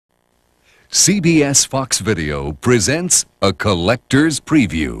CBS Fox Video presents a collector's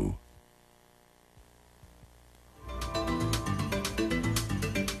preview.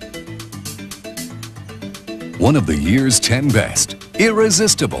 One of the year's 10 best.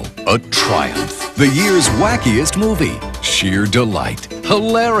 Irresistible. A triumph. The year's wackiest movie. Sheer delight.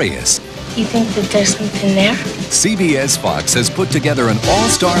 Hilarious. You think that there's something there? CBS Fox has put together an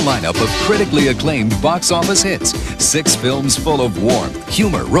all-star lineup of critically acclaimed box office hits. 6 films full of warmth,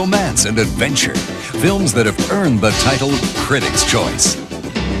 humor, romance, and adventure. Films that have earned the title Critics' Choice.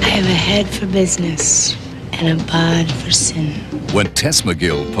 I have a head for business and a bod for sin. When Tess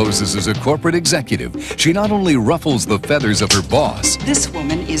McGill poses as a corporate executive, she not only ruffles the feathers of her boss, this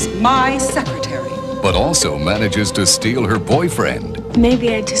woman is my secretary, but also manages to steal her boyfriend.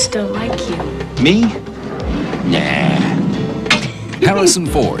 Maybe I just don't like you. Me? Nah. Harrison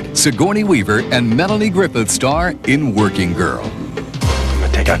Ford, Sigourney Weaver, and Melanie Griffith star in Working Girl. I'm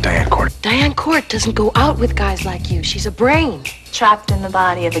gonna take out Diane Court. Diane Court doesn't go out with guys like you. She's a brain. Trapped in the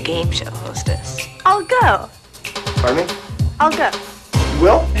body of a game show hostess. I'll go. Pardon me? I'll go.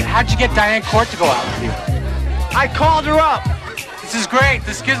 Will? How'd you get Diane Court to go out with you? I called her up. This is great.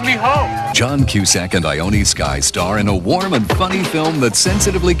 This gives me hope. John Cusack and Ione Skye star in a warm and funny film that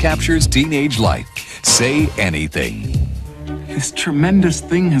sensitively captures teenage life. Say Anything. This tremendous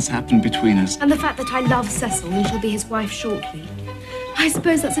thing has happened between us. And the fact that I love Cecil and shall be his wife shortly. I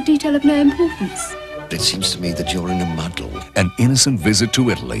suppose that's a detail of no importance. It seems to me that you're in a muddle. An innocent visit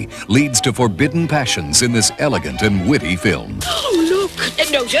to Italy leads to forbidden passions in this elegant and witty film. Oh, look.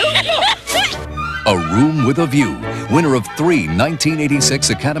 No, A Room with a View, winner of 3 1986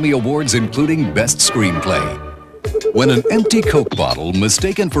 Academy Awards, including Best Screenplay. When an empty Coke bottle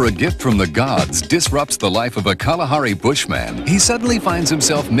mistaken for a gift from the gods disrupts the life of a Kalahari bushman, he suddenly finds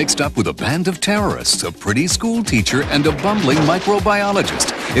himself mixed up with a band of terrorists, a pretty school teacher, and a bumbling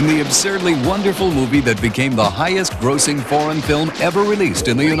microbiologist in the absurdly wonderful movie that became the highest-grossing foreign film ever released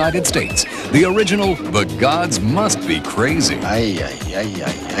in the United States. The original, The Gods Must Be Crazy.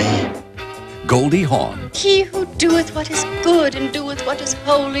 Goldie Hawn. He who doeth what is good and doeth what is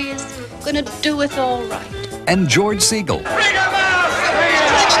holy is gonna doeth all right. And George Segal. String 'em up! String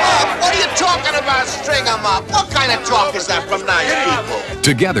 'em up! What are you talking about, string 'em up? What kind of talk is that from nice people?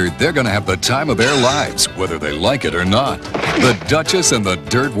 Together, they're going to have the time of their lives, whether they like it or not. The Duchess and the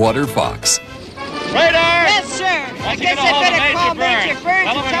Dirtwater Fox. Radar! Yes, sir. I guess I better call Major Burns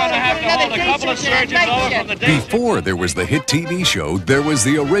and tell him to put another day surgeon at night shift. Before there was the hit TV show, there was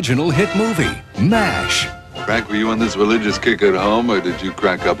the original hit movie, MASH. Frank, were you on this religious kick at home, or did you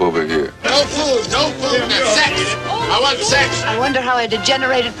crack up over here? No food, sex. I want sex. I wonder how a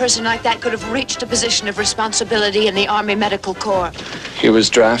degenerated person like that could have reached a position of responsibility in the Army Medical Corps. He was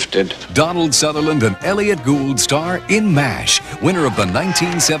drafted. Donald Sutherland and Elliot Gould star in MASH, winner of the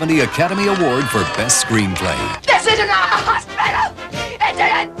 1970 Academy Award for Best Screenplay. This isn't a hospital! It's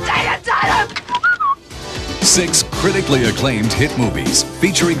an insane asylum! 6 critically acclaimed hit movies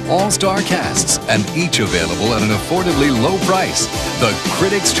featuring all-star casts and each available at an affordably low price. The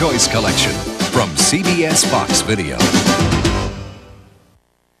Critics' Choice Collection from CBS Fox Video.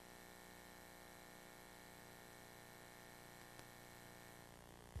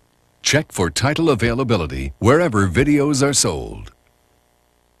 Check for title availability wherever videos are sold.